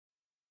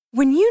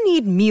When you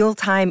need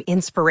mealtime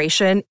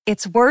inspiration,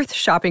 it's worth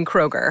shopping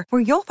Kroger,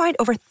 where you'll find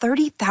over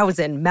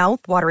 30,000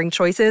 mouth-watering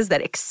choices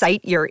that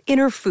excite your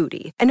inner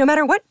foodie. And no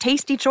matter what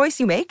tasty choice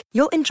you make,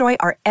 you'll enjoy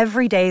our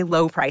everyday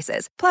low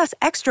prices, plus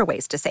extra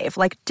ways to save,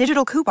 like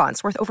digital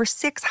coupons worth over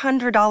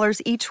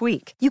 $600 each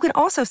week. You can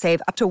also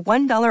save up to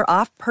 $1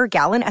 off per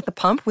gallon at the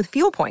pump with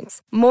fuel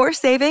points. More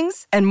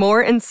savings and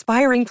more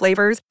inspiring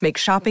flavors make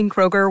shopping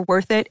Kroger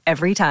worth it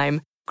every time.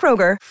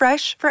 Kroger,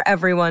 fresh for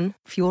everyone.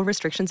 Fuel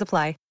restrictions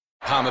apply.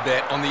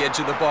 Palmerbet on the edge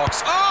of the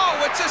box.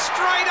 Oh, it's a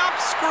straight-up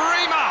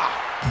screamer!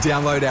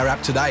 Download our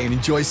app today and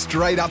enjoy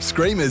straight-up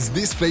screamers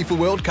this FIFA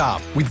World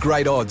Cup with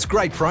great odds,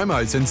 great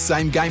promos and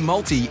same-game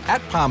multi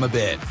at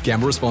Palmerbet.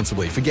 Gamble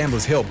responsibly. For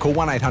Gamblers' Help, call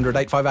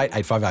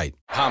 1-800-858-858.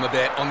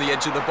 Palmerbet on the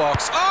edge of the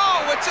box.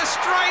 Oh, it's a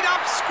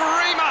straight-up screamer!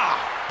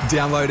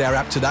 Download our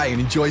app today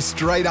and enjoy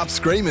straight-up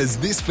screamers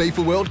this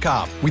FIFA World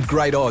Cup with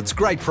great odds,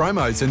 great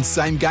promos and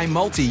same-game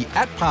multi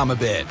at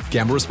Palmerbet.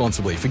 Gamble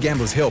responsibly. For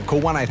Gamblers' Help,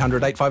 call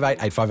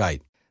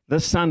 1-800-858-858.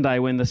 This Sunday,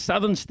 when the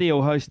Southern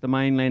Steel host the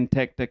Mainland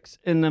Tactics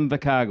in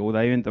Invercargill,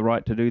 they earned the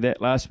right to do that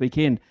last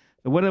weekend.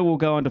 The winner will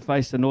go on to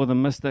face the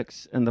Northern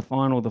Mystics in the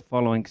final the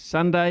following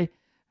Sunday.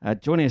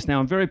 Joining us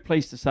now, I'm very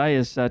pleased to say,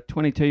 is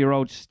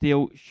 22-year-old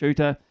Steel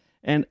shooter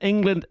and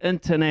England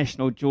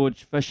international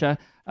George Fisher.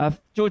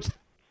 George,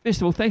 first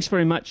of all, thanks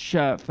very much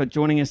for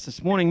joining us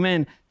this morning.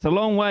 Man, it's a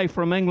long way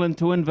from England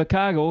to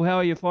Invercargill. How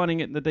are you finding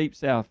it in the Deep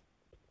South?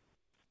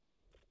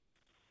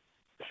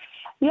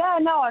 Yeah,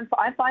 no,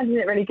 I'm finding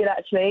it really good,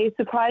 actually.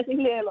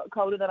 Surprisingly a lot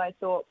colder than I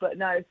thought, but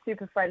no,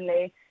 super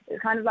friendly. It's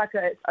kind of like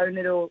its own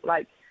little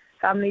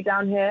family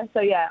down here.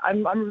 So yeah,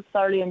 I'm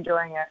thoroughly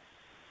enjoying it.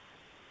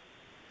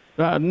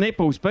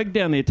 Netball's big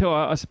down there too.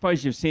 I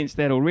suppose you've sensed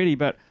that already,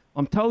 but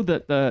I'm told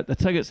that the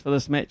tickets for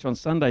this match on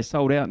Sunday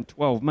sold out in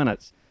 12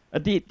 minutes.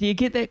 Do you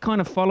get that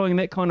kind of following,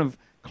 that kind of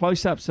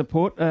close-up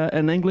support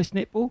in English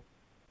netball?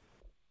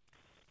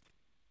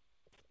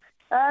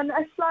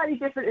 It's slightly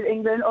different in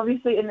England.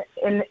 Obviously, in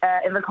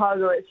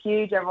Invercargill, it's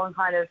huge. Everyone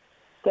kind of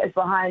gets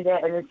behind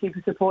it and is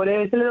super supportive.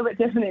 It's a little bit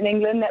different in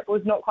England.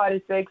 Netball's not quite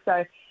as big,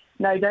 so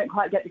no, don't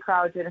quite get the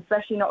crowds in,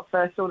 especially not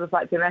for sort of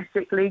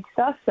domestic league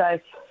stuff. So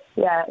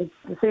yeah,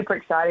 it's super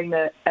exciting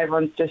that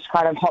everyone's just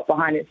kind of hot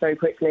behind it so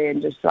quickly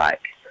and just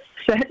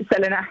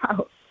selling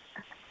out.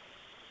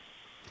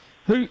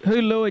 Who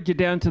lured you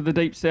down to the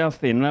Deep South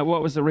then?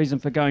 What was the reason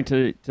for going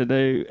to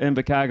do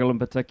Invercargill in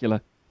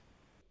particular?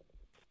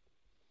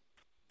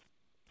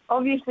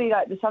 Obviously,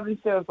 the Southern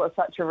Steel have got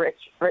such a rich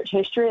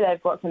history.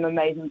 They've got some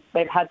amazing.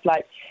 They've had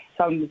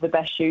some of the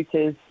best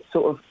shooters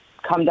sort of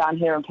come down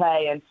here and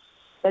play, and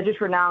they're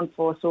just renowned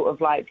for sort of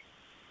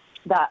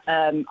that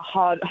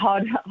hard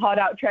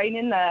out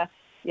training. They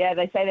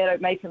say they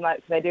don't make them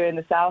like they do in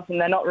the South, and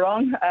they're not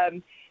wrong.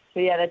 So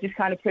yeah, they're just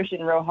kind of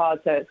pushing real hard.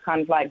 So it's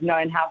kind of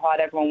knowing how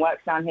hard everyone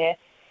works down here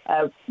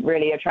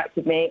really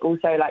attracted me.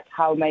 Also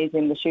how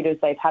amazing the shooters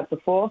they've had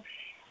before.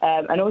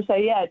 And also,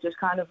 yeah, just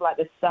kind of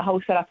the whole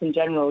setup in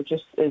general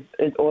just is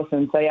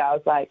awesome. So yeah, I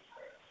was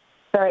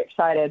very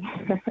excited.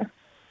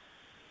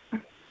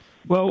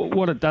 Well,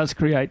 what it does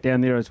create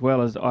down there as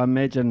well is, I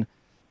imagine,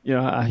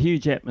 a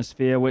huge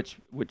atmosphere, which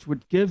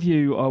would give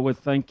you, I would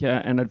think,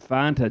 an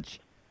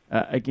advantage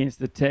against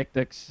the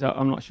Tactics.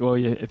 I'm not sure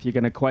if you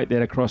can equate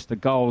that across the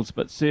goals,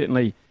 but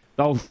certainly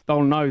they'll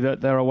know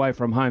that they're away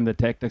from home, the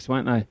Tactics,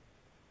 won't they?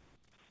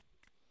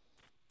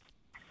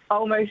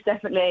 Oh, most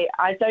definitely.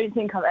 I don't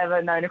think I've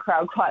ever known a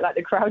crowd quite like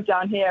the crowd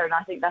down here, and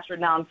I think that's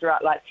renowned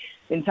throughout the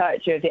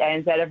entirety of the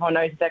ANZ. Everyone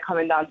knows if they're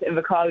coming down to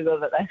Invercargill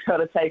that they've got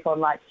to take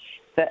on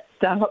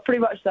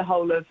pretty much the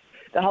whole of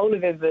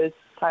Invers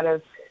kind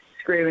of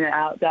screaming it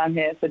out down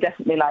here. So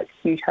definitely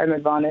huge home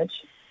advantage.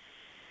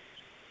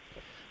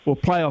 Well,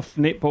 playoff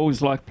netball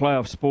is like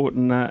playoff sport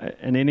in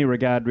any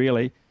regard,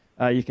 really.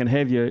 You can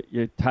have your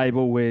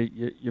table where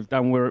you've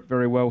done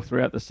very well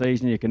throughout the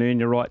season. You can earn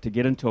your right to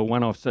get into a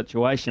one-off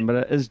situation, but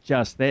it is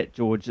just that,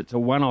 George. It's a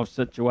one-off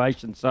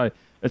situation, so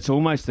it's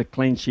almost a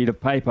clean sheet of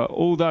paper.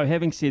 Although,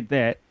 having said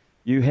that,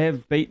 you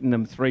have beaten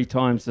them 3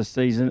 times this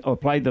season, or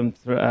played them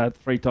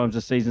 3 times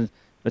this season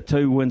for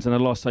 2 wins and a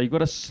loss. So you've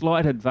got a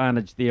slight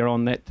advantage there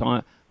on that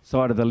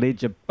side of the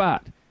ledger.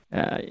 But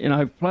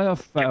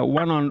playoff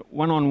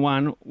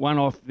one-on-one,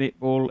 one-off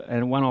netball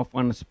and one-off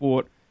one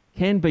sport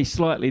can be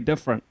slightly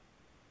different.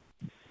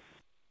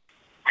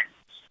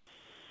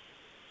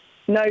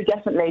 No,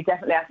 definitely.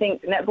 I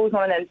think netball's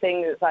one of them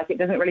things that's it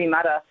doesn't really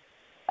matter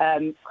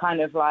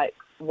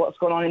what's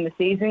going on in the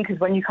season, because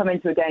when you come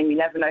into a game, you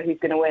never know who's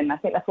going to win. I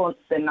think that's what's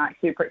been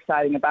super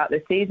exciting about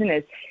this season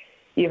is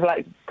you've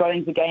gone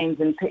into games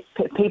and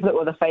people that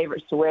were the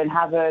favourites to win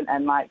haven't,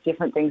 and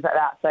different things like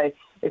that. So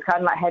it's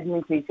kind of heading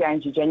into these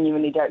games, you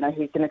genuinely don't know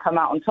who's going to come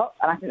out on top,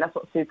 and I think that's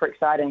what's super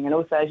exciting. And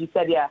also, as you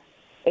said, yeah,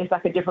 it's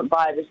a different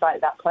vibe. It's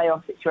that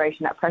playoff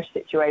situation, that pressure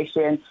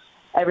situation,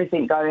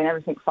 everything going,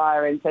 everything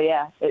firing. So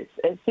yeah, it's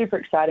super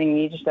exciting.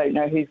 You just don't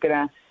know who's going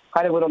to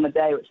kind of win on the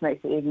day, which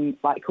makes it even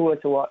cooler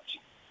to watch.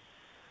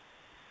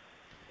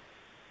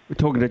 We're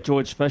talking to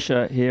George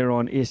Fisher here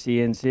on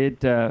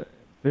SENZ.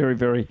 Very,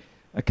 very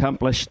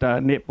accomplished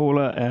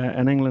netballer,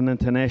 an England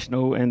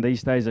international, and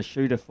these days a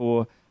shooter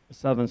for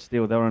Southern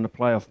Steel. They were in a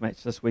playoff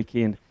match this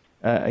weekend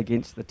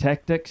against the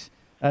Tactics.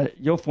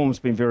 Your form's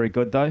been very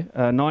good, though,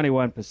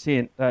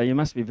 91%. You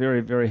must be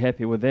very, very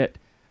happy with that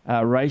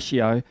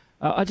ratio.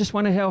 I just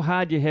wonder how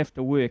hard you have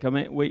to work. I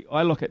mean,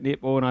 I look at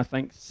netball and I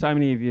think so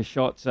many of your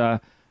shots are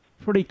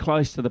pretty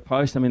close to the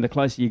post. I mean, the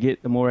closer you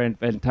get, the more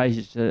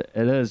advantageous it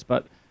is,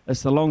 but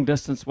it's the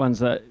long-distance ones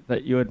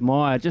that you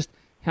admire. Just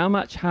how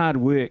much hard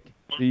work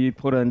do you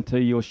put into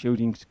your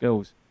shooting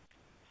skills?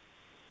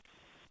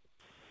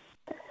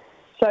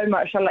 So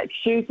much. So, like,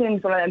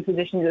 shooting's one of them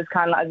positions that's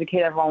kind of like, as a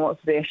kid, everyone wants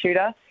to be a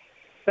shooter.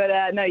 But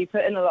no, you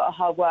put in a lot of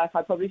hard work.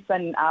 I probably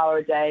spend an hour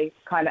a day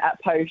kind of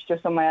at post,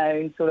 just on my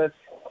own, sort of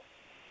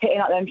hitting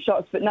up them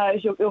shots. But no,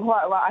 you're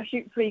quite right. I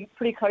shoot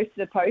pretty close to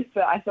the post,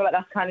 but I feel like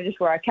that's kind of just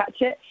where I catch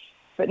it.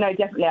 But no,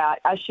 definitely,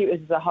 as shooters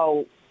as a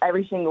whole,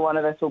 every single one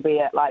of us will be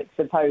at, like,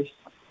 the post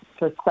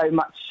for so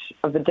much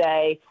of the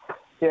day,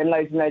 doing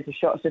loads and loads of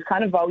shots. Just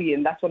kind of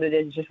volume. That's what it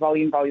is, just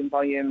volume, and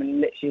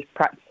literally just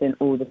practicing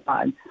all the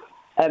time.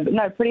 But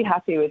no, pretty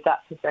happy with that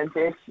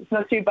percentage. It's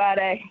not too bad,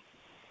 eh?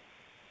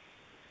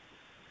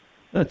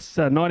 That's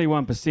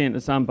 91%.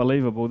 It's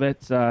unbelievable.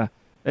 That's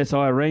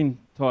Irene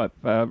type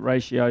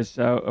ratios.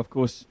 Of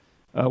course,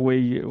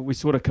 we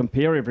sort of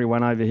compare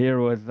everyone over here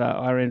with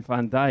Irene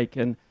van Dijk,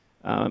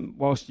 and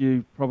whilst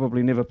you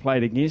probably never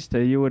played against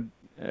her, you would,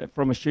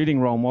 from a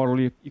shooting role model,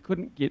 you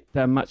couldn't get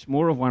much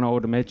more of one, I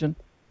would imagine.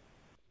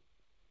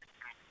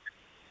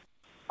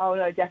 Oh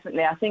no,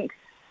 definitely. I think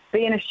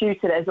being a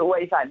shooter, there's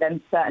always like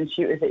them certain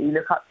shooters that you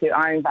look up to.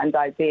 Irene van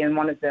Dijk being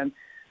one of them.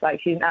 Like,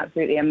 she's an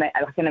absolutely an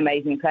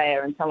amazing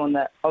player, and someone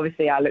that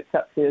obviously I looked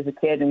up to as a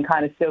kid and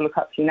kind of still look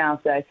up to now.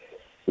 So,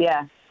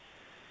 yeah,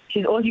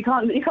 she's all. You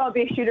can't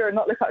be a shooter and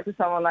not look up to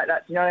someone like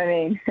that. Do you know what I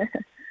mean?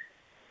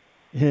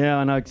 Yeah,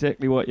 I know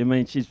exactly what you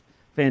mean. She's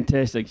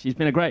fantastic. She's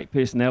been a great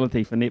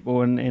personality for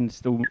netball and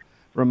still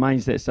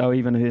remains that so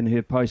even in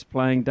her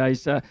post-playing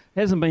days.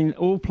 Hasn't been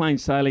all plain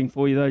sailing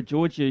for you, though,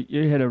 George.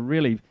 You had a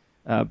really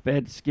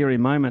bad, scary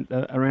moment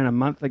around a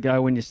month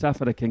ago when you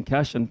suffered a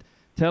concussion.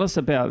 Tell us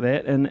about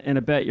that and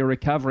about your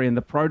recovery and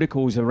the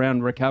protocols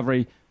around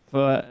recovery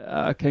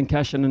for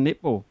concussion in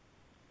netball.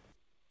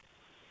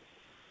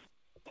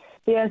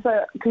 Yeah,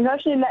 so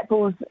concussion in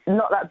netball's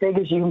not that big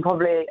as you can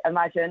probably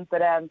imagine,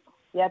 but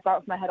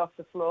bounced my head off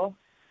the floor.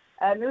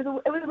 It was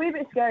a wee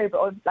bit scary,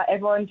 but like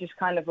everyone just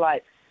kind of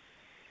like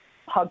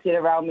hugged it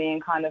around me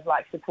and kind of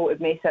like supported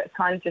me. So it's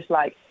kind of just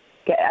like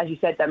as you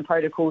said, them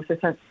protocols, so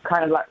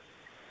kind of like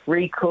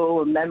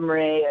recall and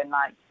memory and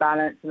like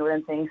balance and all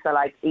them things. So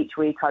like each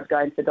week I'd go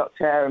into the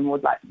doctor and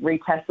would like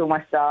retest all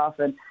my stuff,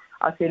 and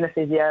I'd see the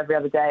physio every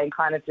other day and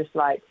kind of just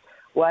like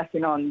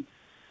working on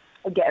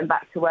getting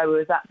back to where we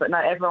was at. But no,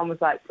 everyone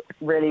was like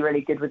really,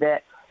 really good with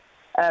it.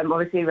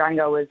 Obviously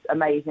Rango was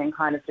amazing,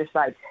 kind of just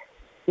like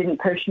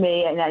didn't push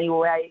me in any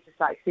way, just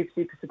like super,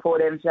 super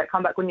supportive. She's like,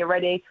 come back when you're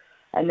ready.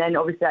 And then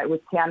obviously like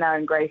with Tiana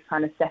and Grace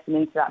kind of stepping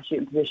into that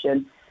shooting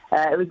position,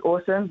 it was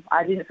awesome.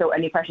 I didn't feel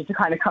any pressure to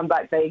kind of come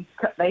back. They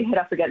hit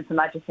up against the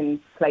Magic and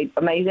played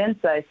amazing.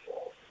 So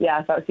yeah,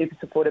 I felt super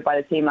supported by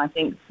the team. I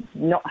think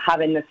not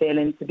having the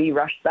feeling to be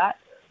rushed back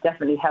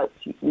definitely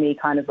helped me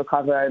kind of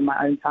recover in my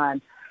own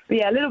time. But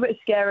yeah, a little bit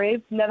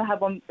scary. Never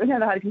had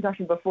a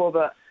concussion before,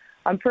 but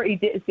I'm pretty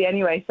ditzy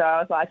anyway. So I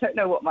was like, I don't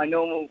know what my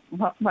normal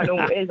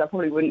is. I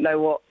probably wouldn't know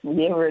what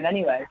year we're in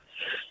anyway.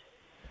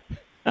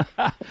 Oh,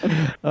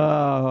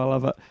 I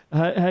love it.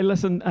 Hey,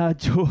 listen,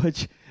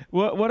 George,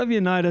 what have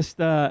you noticed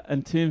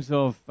in terms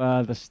of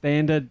the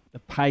standard, the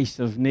pace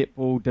of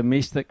netball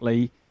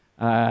domestically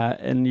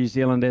in New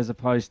Zealand as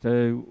opposed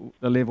to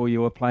the level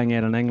you were playing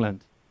at in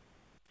England?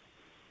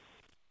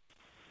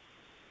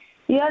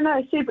 Yeah,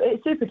 no,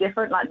 it's super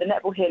different. Like the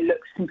netball here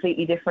looks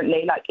completely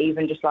differently. Like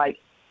even just like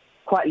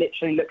quite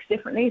literally looks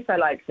differently. So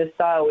like the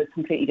style is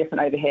completely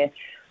different over here.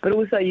 But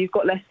also you've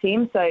got less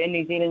teams. So in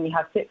New Zealand you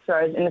have 6,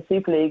 whereas in the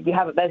Super League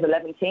there's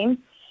 11 teams.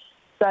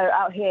 So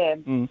out here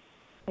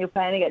you're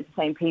playing against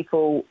the same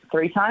people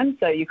 3 times.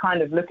 So you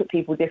kind of look at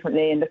people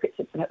differently and look at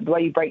the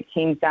way you break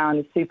teams down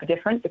is super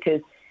different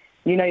because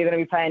you know you're going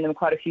to be playing them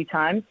quite a few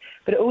times.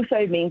 But it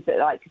also means that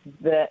like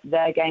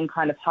their game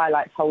kind of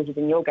highlights holes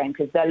in your game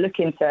because they're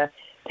looking to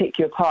pick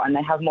you apart and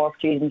they have more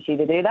opportunity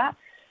to do that.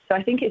 So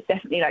I think it's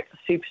definitely like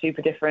super,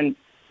 super different,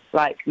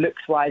 like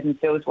looks-wise and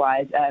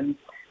feels-wise.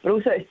 But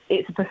also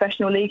it's a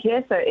professional league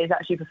here, so it is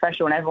actually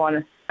professional and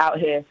everyone out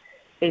here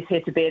is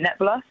here to be a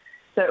netballer.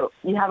 So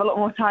you have a lot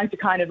more time to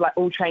kind of like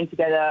all train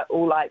together,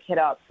 all like hit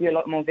up, do a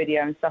lot more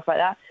video and stuff like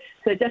that.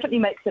 So it definitely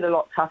makes it a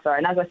lot tougher.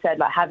 And as I said,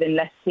 like having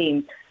less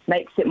teams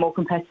makes it more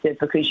competitive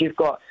because you've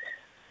got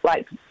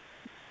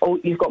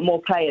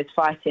more players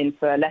fighting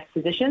for less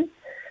positions.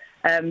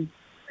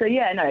 So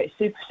yeah, no, it's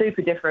super,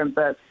 super different,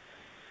 but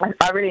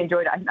I really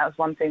enjoyed it. I think that was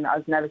one thing that I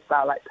was nervous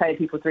about, like playing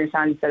people 3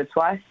 times instead of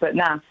twice. But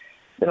nah,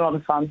 it's been a lot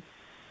of fun.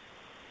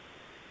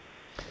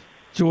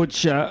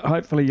 George,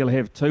 hopefully you'll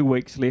have 2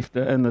 weeks left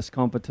in this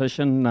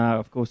competition.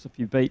 Of course, if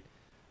you beat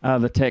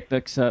the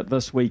Tactics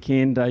this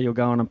weekend, you'll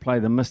go on and play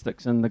the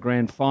Mystics in the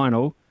grand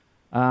final.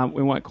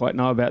 We won't quite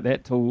know about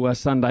that till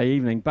Sunday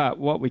evening. But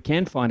what we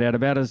can find out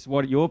about is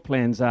what your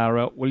plans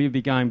are. Will you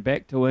be going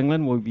back to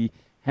England? Will you be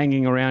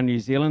hanging around New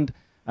Zealand?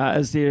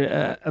 Is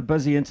there a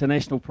busy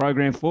international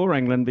program for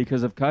England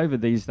because of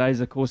COVID these days?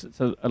 Of course, it's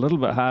a little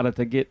bit harder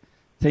to get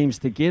teams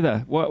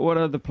together. What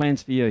are the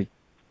plans for you?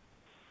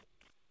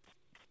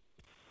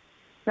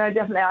 No,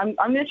 definitely.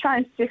 I'm going to try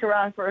and stick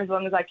around for as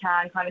long as I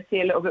can, kind of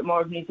see a little bit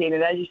more of New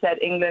Zealand. As you said,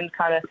 England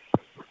kind of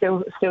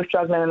still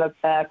struggling with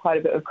quite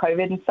a bit of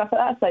COVID and stuff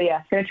like that. So, yeah,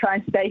 I'm going to try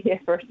and stay here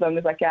for as long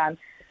as I can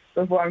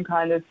before I'm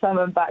kind of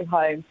summoned back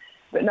home.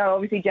 But no,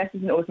 obviously Jess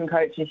is an awesome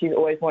coach and she's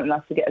always wanting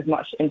us to get as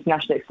much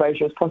international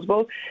exposure as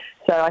possible.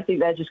 So I think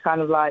they're just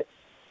kind of like,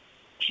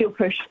 she'll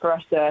push for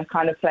us to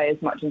kind of play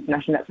as much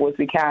international netball as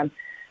we can.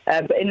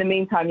 But in the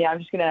meantime, yeah, I'm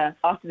just going to,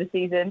 after the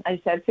season, as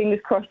you said, fingers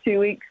crossed 2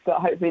 weeks, but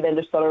hopefully they'll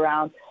just go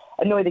around,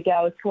 annoy the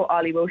girls, call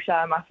Ali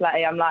Wilshire, my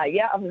flatty. I'm like,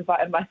 yeah, I've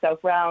invited myself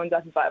round,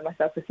 I've invited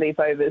myself for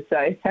sleepovers,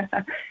 so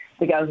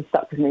the girls are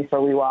stuck with me for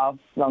a wee while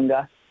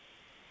longer.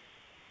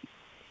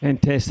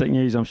 Fantastic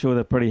news. I'm sure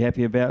they're pretty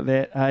happy about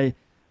that. Hey,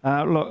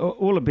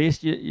 look, all the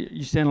best.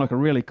 You sound like a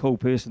really cool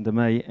person to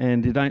me,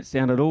 and you don't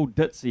sound at all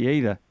ditzy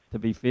either, to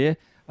be fair.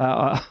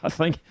 I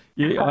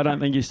don't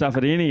think you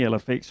suffered any ill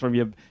effects from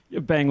your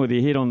bang with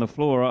your head on the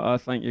floor. I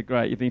think you're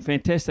great. You've been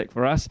fantastic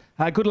for us.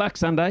 Good luck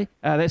Sunday.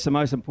 That's the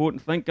most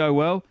important thing. Go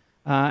well,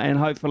 and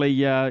hopefully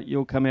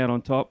you'll come out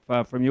on top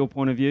from your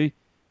point of view.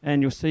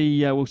 And we'll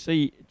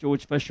see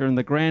George Fisher in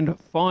the grand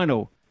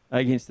final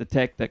against the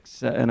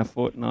Tactics in a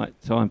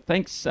fortnight time.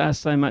 Thanks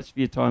so much for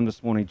your time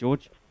this morning,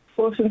 George.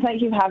 Awesome.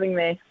 Thank you for having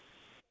me.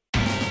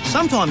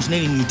 Sometimes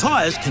needing new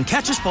tyres can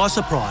catch us by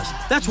surprise.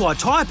 That's why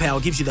Tyre Power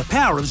gives you the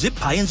power of Zip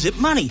Pay and Zip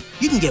Money.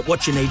 You can get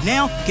what you need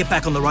now, get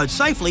back on the road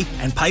safely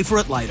and pay for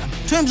it later.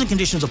 Terms and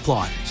conditions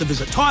apply. So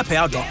visit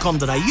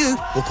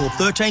tyrepower.com.au or call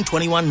 13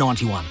 21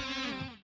 91.